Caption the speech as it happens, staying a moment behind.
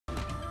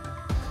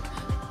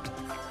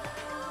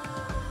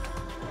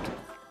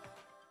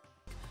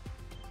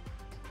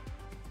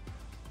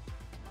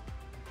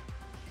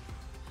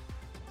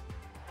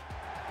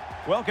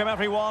Welcome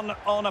everyone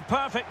on a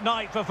perfect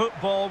night for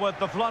football with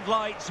the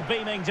floodlights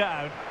beaming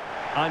down.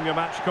 I'm your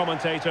match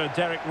commentator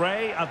Derek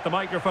Ray at the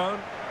microphone,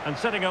 and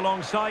sitting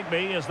alongside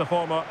me is the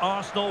former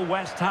Arsenal,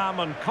 West Ham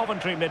and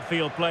Coventry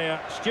midfield player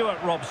Stuart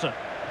Robson.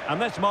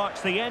 And this marks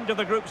the end of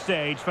the group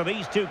stage for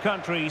these two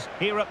countries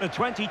here at the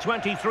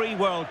 2023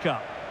 World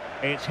Cup.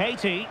 It's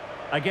Haiti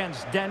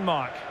against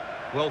Denmark.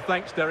 Well,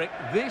 thanks, Derek.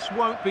 This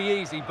won't be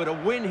easy, but a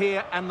win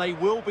here and they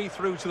will be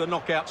through to the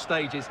knockout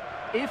stages.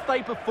 If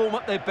they perform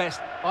at their best,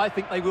 I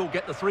think they will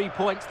get the 3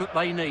 points that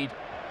they need.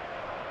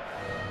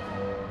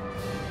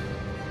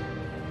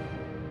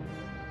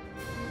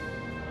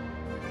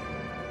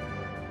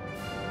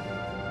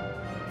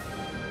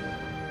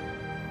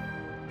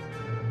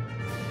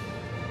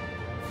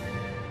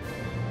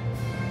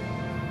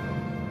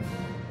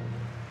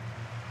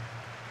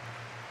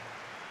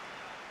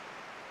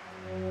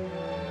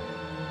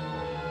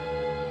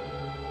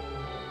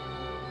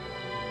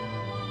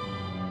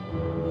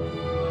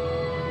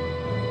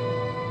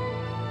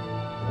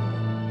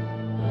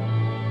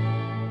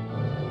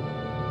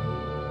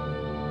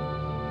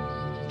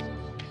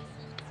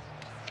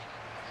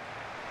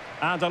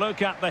 And a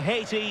look at the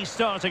Haiti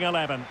starting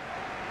 11.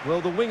 Well,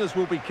 the wingers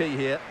will be key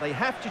here. They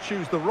have to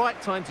choose the right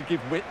time to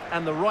give width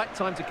and the right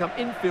time to come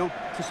infield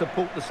to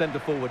support the centre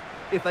forward.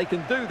 If they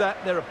can do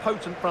that, they're a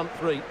potent front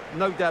three.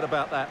 No doubt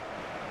about that.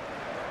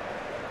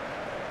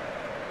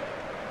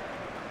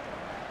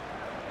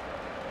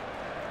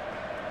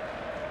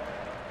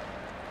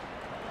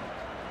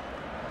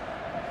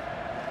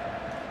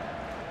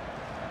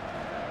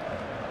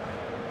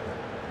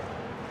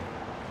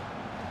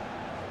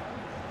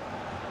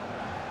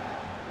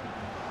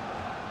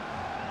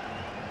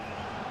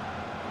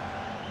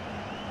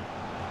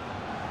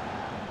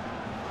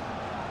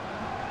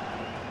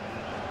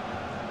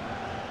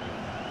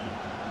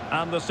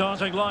 And the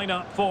starting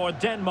lineup for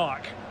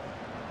Denmark.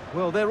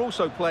 Well, they're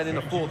also playing in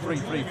a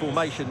 4-3-3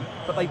 formation,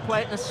 but they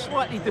play it in a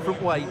slightly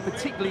different way,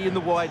 particularly in the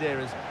wide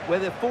areas, where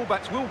their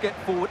fullbacks will get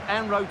forward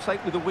and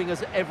rotate with the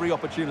wingers at every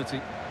opportunity.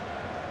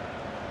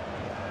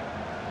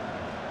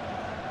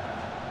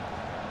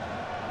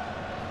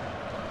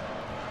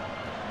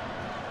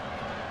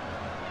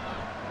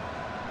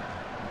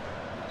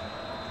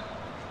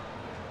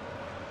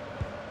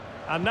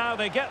 And now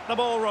they get the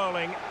ball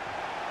rolling.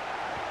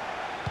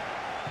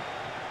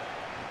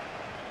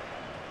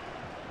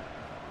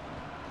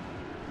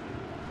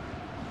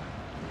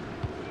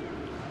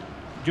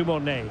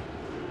 Dumornay.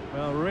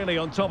 Well, really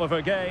on top of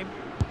her game.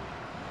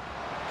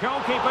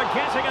 Goalkeeper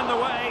getting in the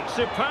way.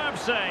 Superb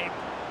save.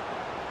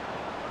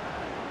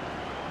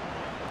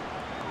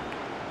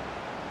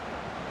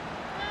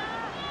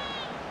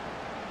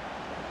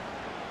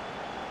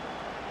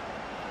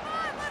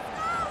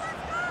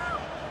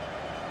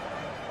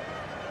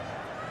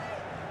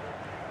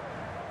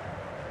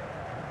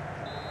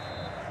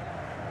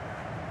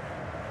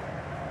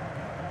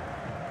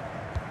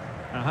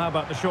 Now, how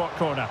about the short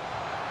corner?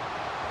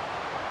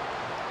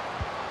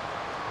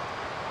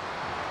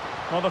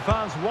 Well, the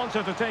fans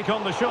wanted to take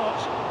on the shot.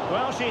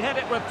 Well, she hit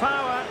it with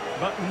power,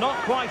 but not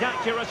quite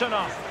accurate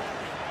enough.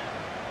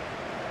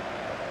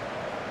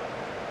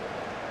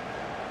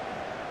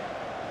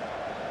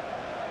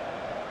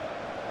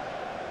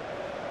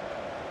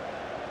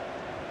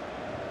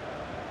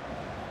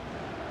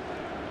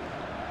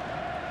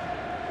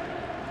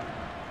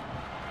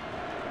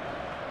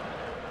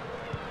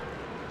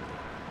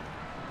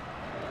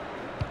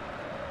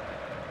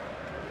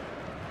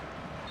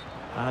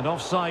 And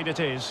offside it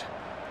is.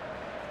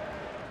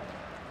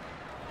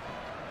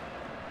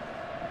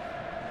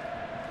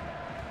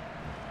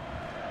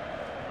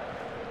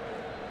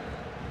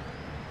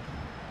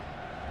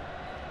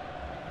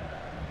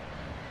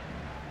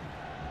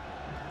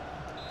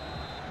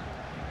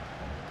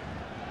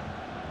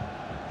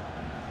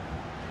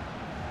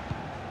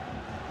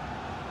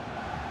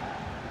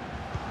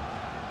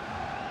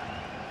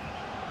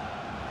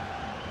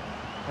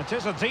 It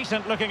is a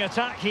decent-looking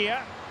attack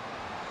here.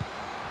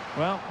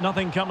 Well,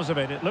 nothing comes of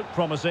it. It looked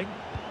promising.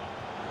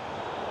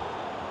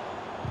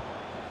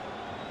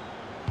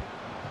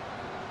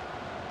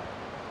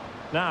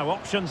 Now,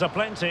 options are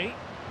plenty.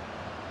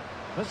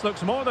 This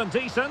looks more than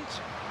decent.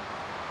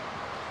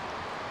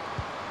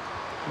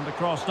 And the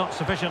cross not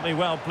sufficiently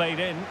well played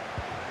in.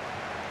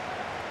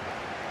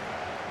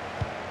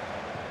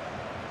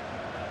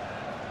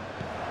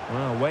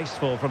 Well,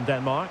 wasteful from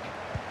Denmark.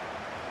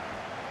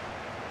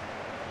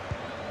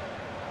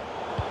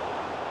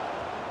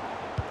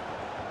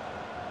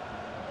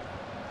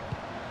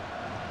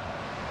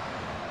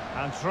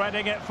 And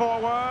threading it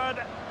forward.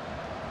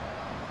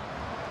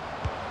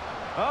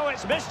 Oh,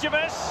 it's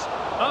mischievous.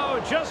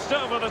 Oh, just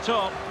over the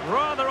top.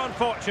 Rather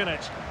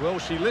unfortunate. Well,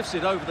 she lifts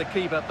it over the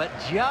keeper, but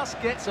just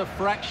gets a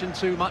fraction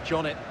too much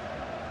on it.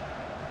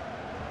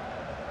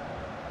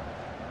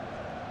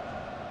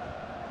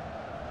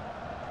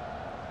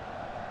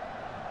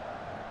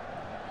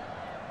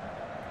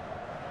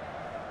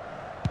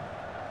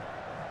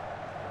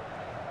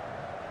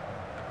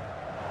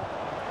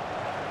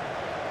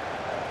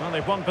 Well,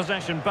 they've won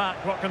possession back.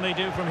 What can they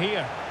do from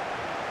here?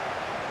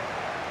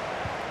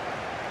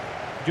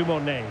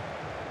 Dumornay.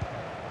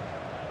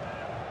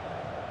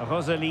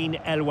 Roseline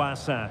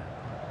Eloissin.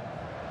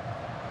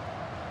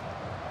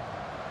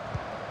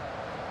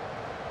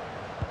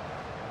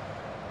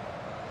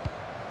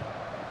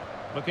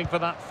 Looking for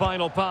that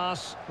final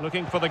pass,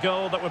 looking for the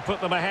goal that would put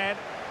them ahead.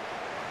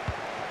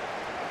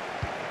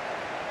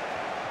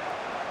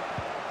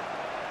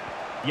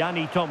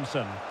 Yanni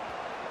Thompson.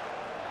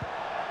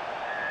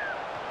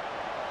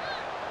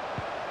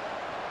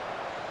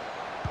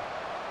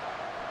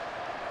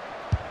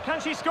 Can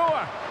she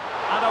score?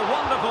 And a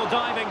wonderful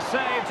diving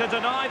save to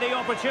deny the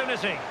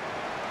opportunity.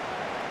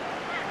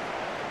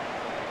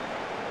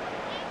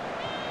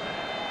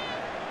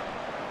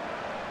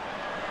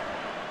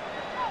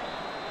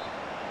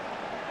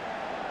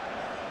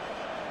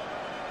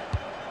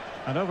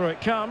 And over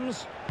it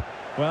comes.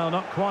 Well,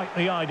 not quite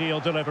the ideal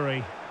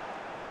delivery.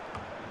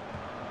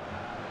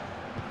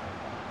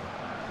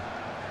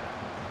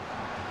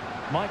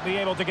 Might be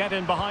able to get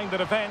in behind the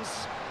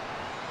defence.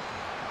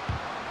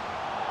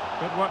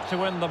 Good work to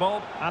win the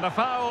ball. And a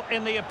foul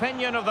in the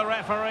opinion of the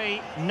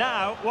referee.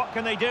 Now, what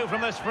can they do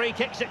from this free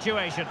kick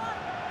situation?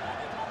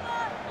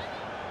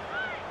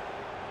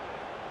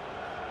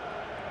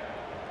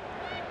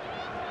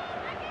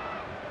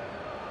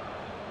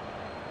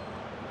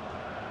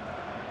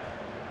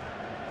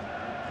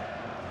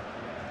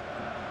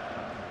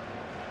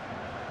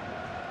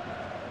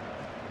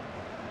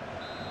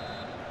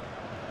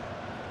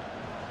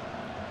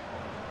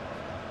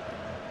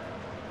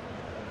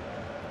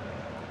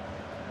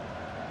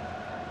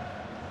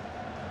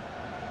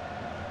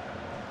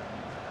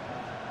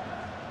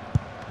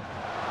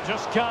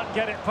 Just can't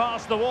get it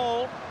past the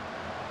wall.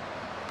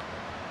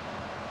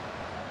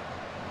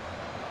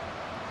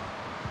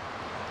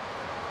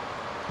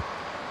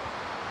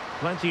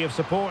 Plenty of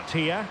support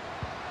here.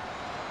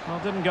 Well,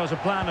 didn't go to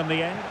plan in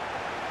the end.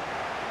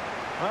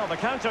 Well, the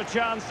counter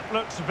chance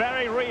looks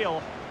very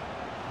real.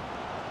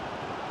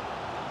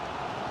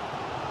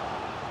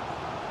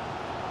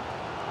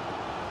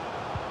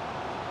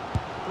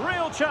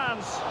 Real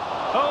chance.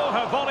 Oh,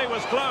 her volley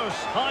was close.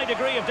 High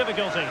degree of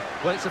difficulty.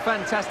 Well, it's a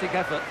fantastic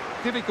effort.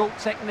 Difficult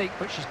technique,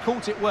 but she's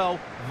caught it well.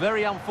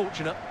 Very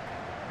unfortunate.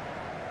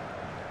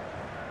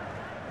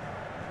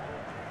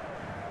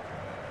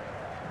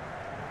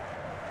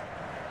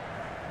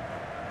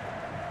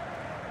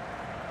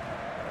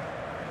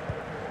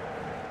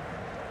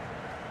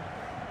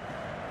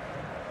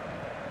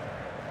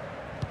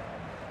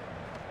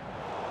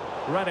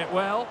 Read it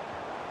well.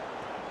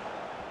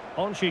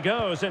 On she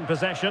goes in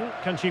possession.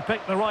 Can she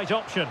pick the right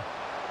option?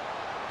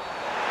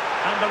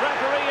 And the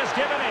referee has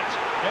given it.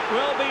 It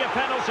will be a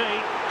penalty.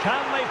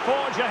 Can they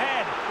forge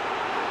ahead?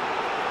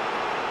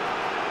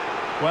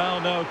 Well,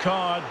 no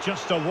card,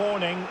 just a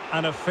warning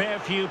and a fair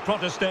few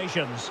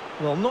protestations.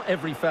 Well, not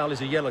every foul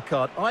is a yellow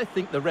card. I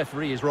think the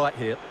referee is right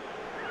here.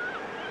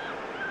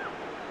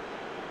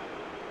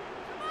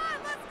 Come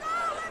on, let's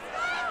go!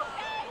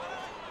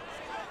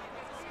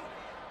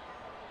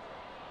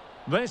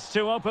 This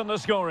to open the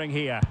scoring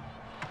here.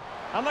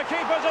 And the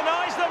keeper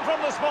denies them from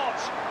the spot.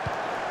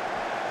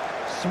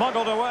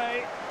 Smuggled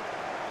away.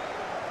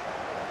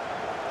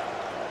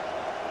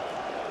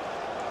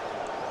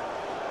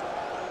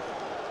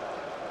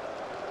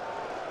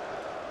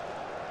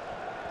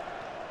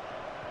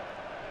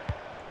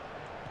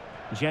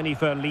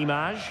 Jennifer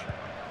Limage.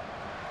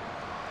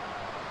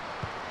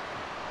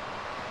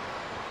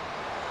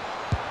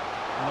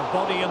 And the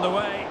body in the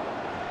way.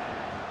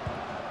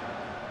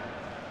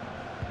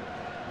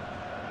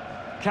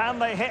 Can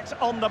they hit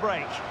on the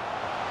break?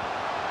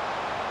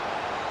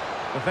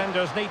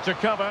 Defenders need to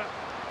cover.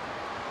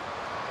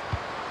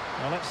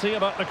 Well, let's see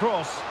about the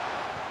cross.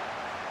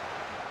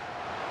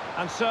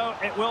 And so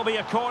it will be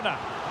a corner.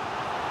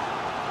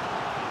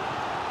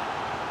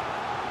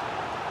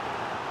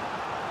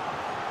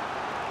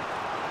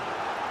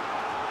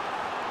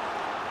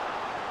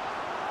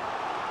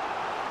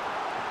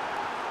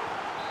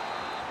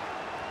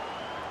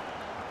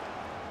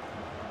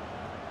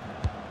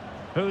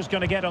 Who's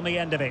going to get on the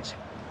end of it?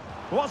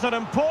 What an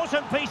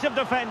important piece of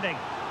defending.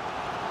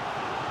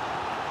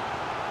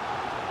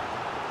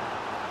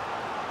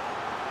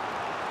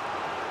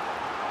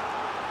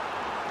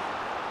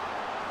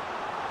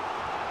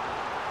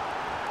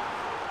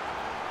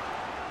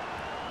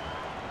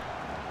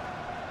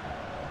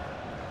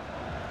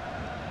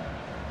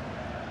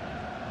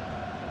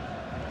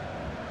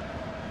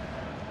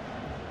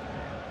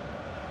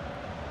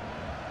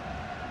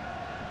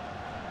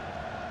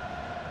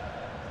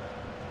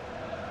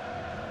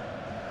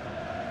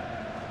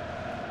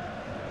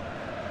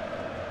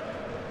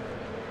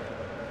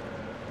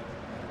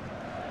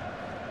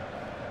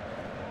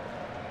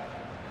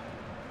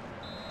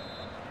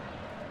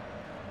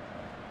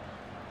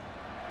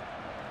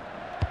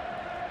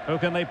 Who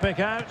can they pick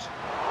out?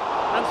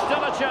 And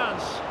still a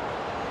chance.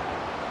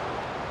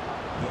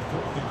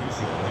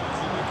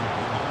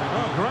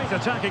 Oh, great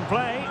attacking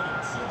play.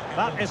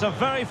 That is a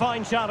very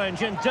fine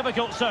challenge in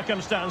difficult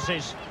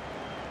circumstances.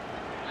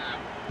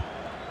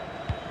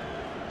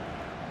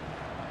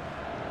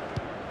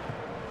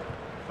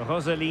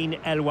 Roseline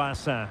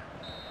Eloissin.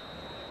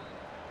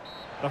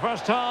 The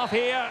first half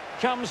here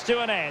comes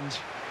to an end.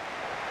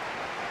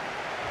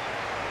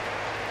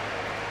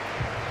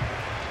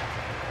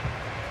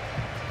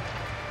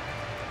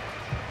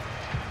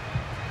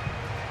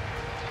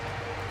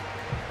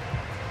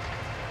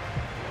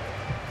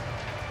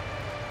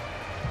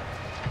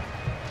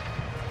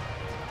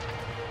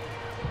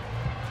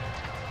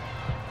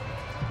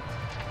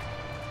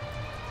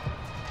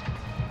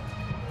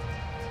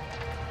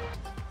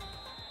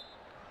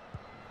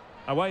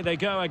 Away they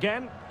go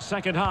again.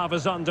 Second half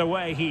is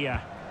underway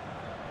here.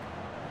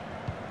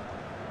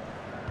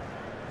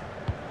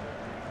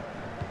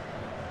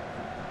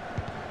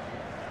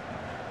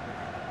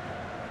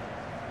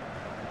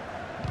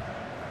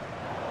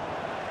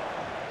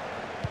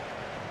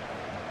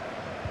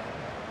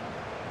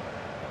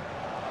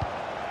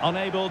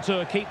 Unable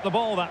to keep the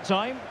ball that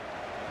time.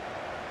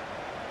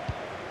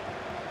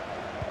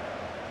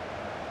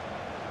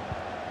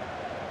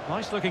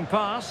 Nice looking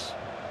pass.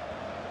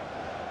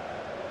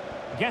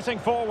 Getting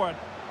forward.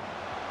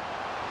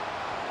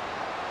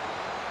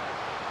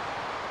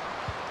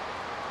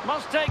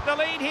 Must take the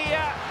lead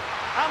here.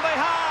 And they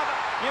have.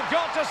 You've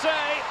got to say,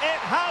 it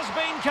has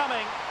been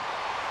coming.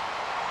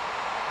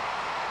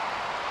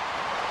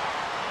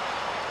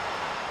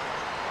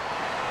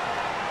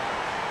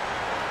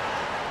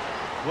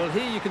 Well,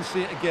 here you can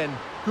see it again.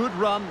 Good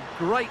run,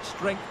 great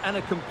strength, and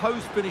a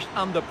composed finish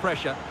under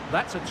pressure.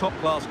 That's a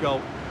top-class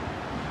goal.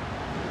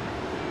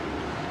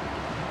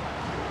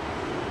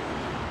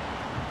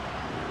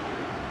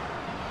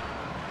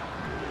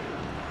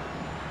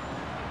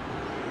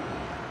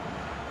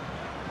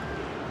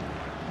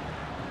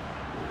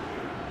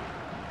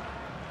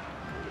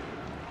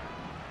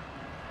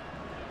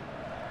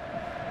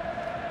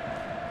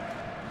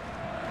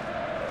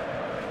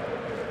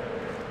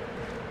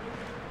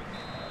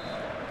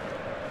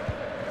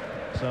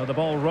 So the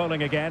ball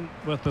rolling again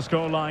with the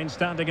scoreline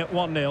standing at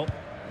 1-0.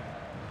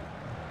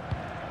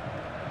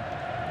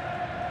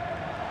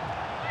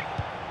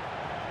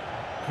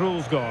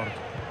 Krulsgaard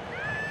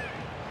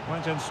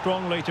went in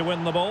strongly to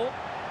win the ball.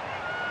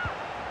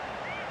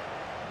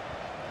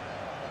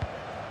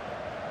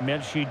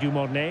 Melchi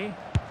Dumornay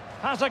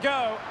has a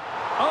go.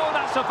 Oh,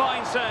 that's a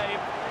fine save.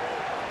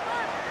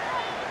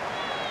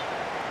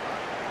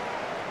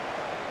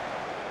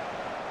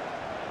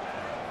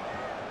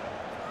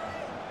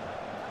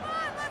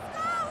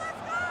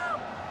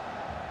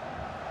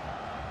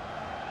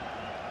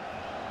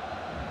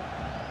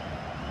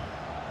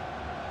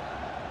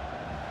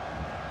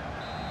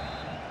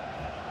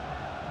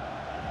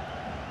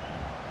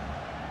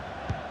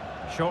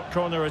 Short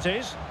corner it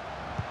is.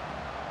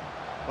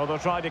 Well, they'll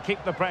try to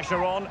keep the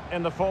pressure on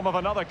in the form of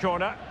another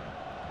corner.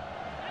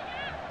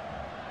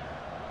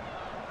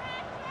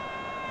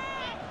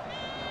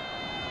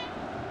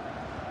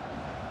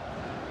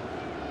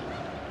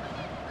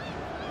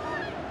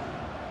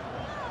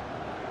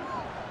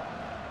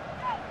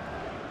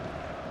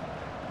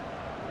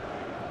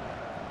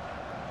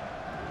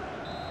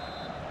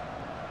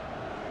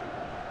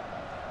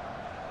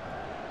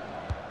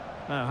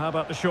 Now, how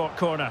about the short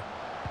corner?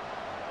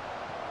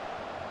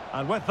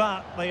 And with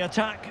that, the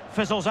attack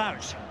fizzles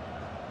out.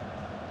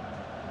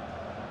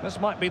 This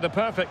might be the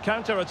perfect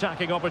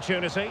counter-attacking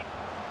opportunity.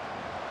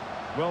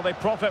 Will they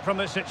profit from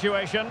this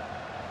situation?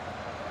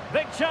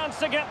 Big chance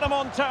to get them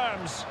on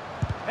terms.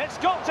 It's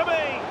got to be.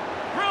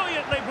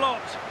 Brilliantly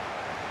blocked.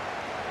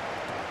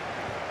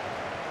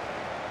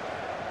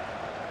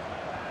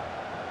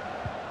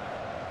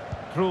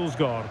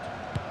 Krulsgaard.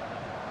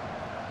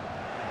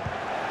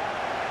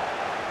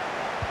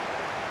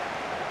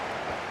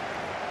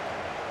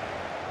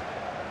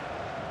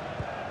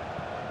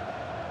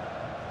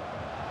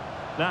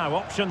 Now,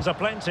 options are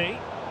plenty.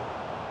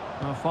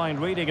 A fine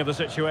reading of the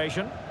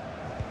situation.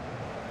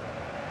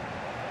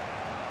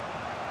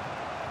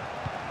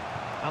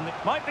 And it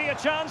might be a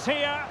chance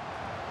here.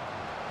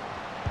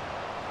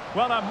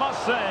 Well, I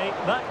must say,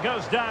 that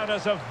goes down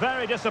as a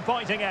very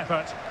disappointing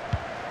effort.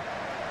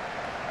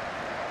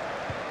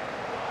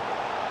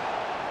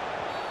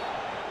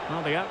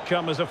 Well, the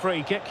outcome is a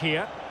free kick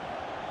here.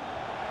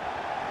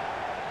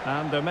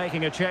 And they're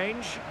making a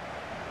change.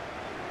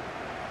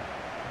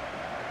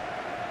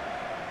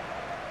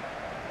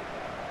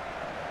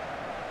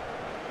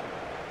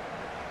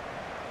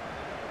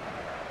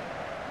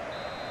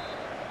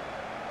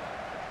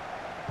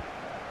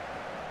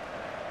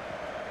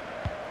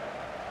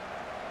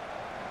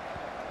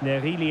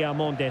 Nerilia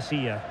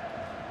Mondesia.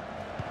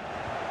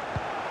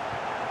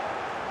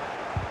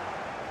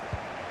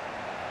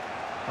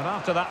 And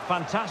after that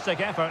fantastic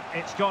effort,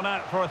 it's gone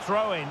out for a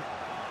throw-in.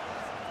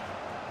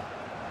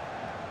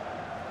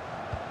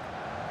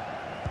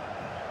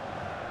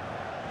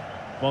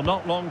 Well,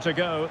 not long to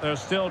go. They're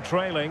still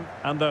trailing,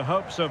 and their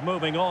hopes of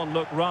moving on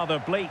look rather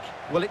bleak.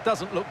 Well, it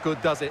doesn't look good,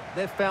 does it?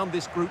 They've found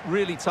this group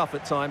really tough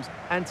at times,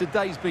 and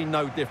today's been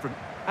no different.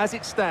 As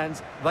it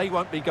stands, they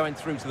won't be going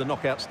through to the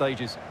knockout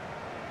stages.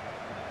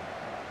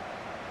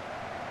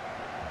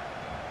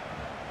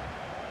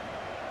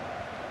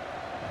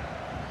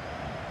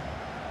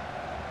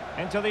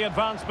 into the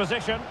advanced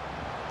position.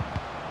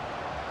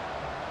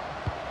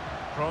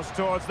 Cross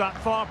towards that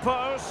far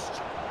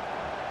post.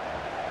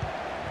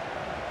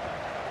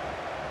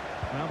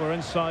 Now we're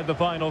inside the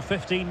final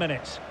 15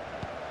 minutes.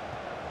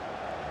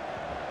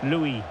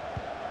 Louis.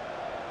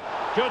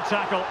 Good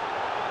tackle.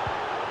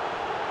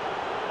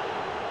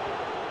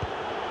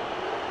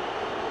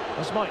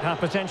 This might have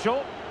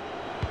potential.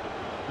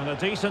 And a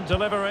decent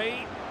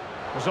delivery.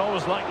 Was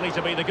always likely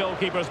to be the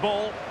goalkeeper's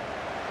ball.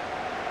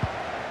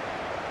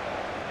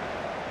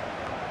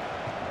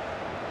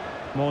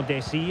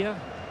 Mondesir.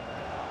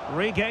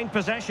 Regained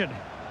possession.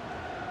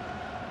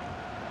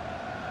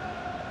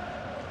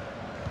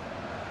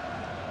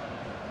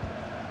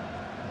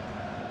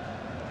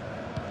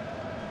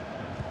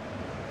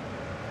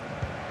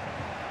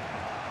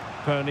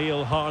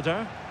 Pernille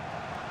Harder.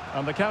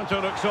 And the counter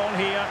looks on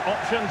here.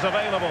 Options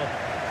available.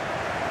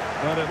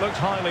 Well, it looks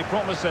highly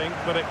promising,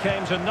 but it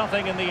came to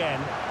nothing in the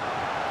end.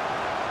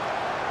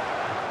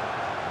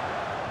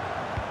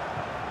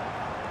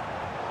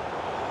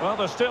 Well,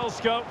 there's still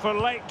scope for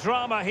late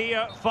drama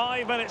here.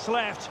 5 minutes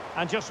left,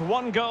 and just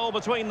one goal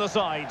between the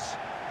sides.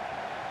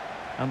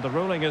 And the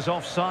ruling is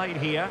offside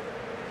here.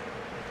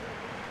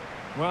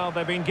 Well,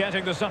 they've been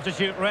getting the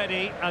substitute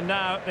ready, and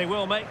now they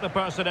will make the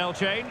personnel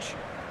change.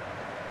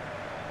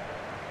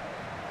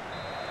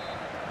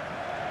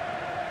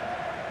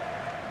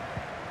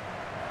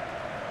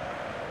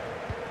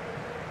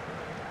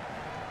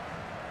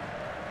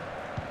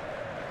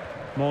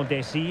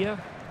 Mondesir.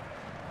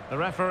 The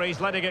referee's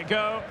letting it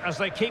go as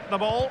they keep the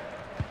ball.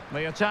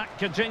 The attack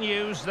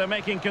continues. They're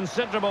making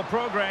considerable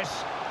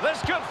progress. This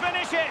could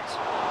finish it.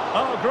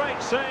 Oh, great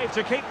save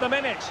to keep them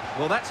in it.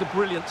 Well, that's a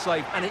brilliant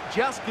save, and it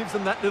just gives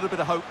them that little bit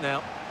of hope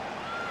now.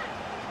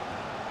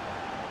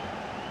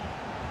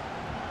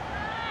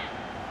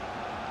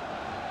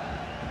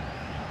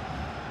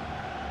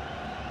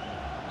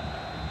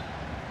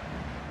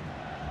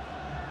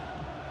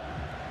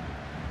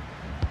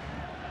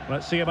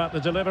 Let's see about the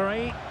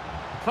delivery.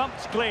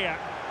 Thumped clear.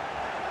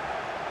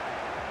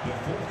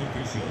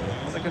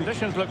 Well, the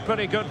conditions look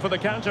pretty good for the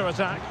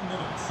counter-attack.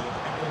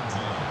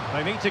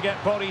 They need to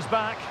get bodies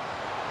back.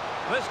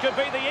 This could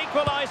be the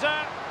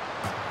equaliser.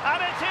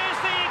 And it is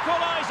the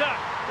equaliser.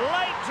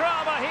 Late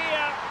drama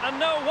here, and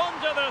no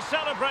wonder they're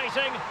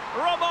celebrating.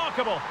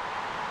 Remarkable.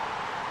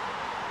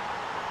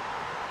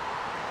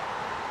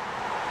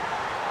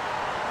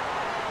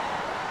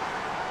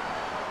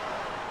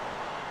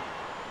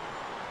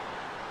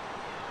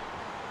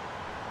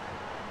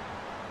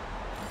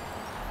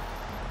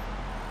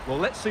 Well,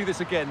 let's see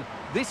this again.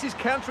 This is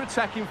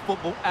counter-attacking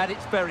football at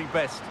its very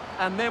best.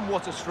 And then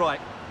what a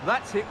strike.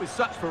 That's hit with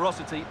such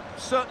ferocity.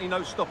 Certainly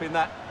no stopping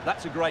that.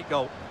 That's a great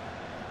goal.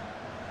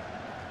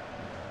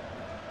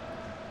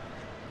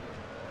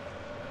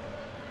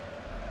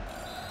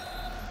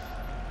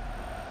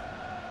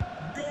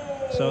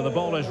 So the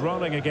ball is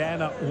rolling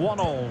again at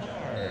 1-1.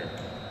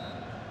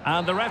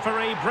 And the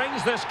referee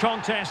brings this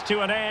contest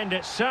to an end.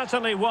 It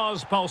certainly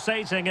was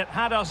pulsating. It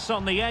had us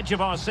on the edge of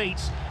our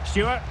seats.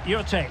 Stuart,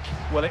 your take?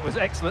 Well, it was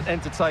excellent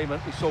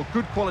entertainment. We saw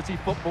good quality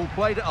football,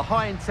 played at a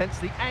high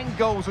intensity and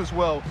goals as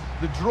well.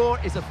 The draw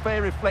is a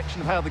fair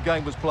reflection of how the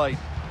game was played.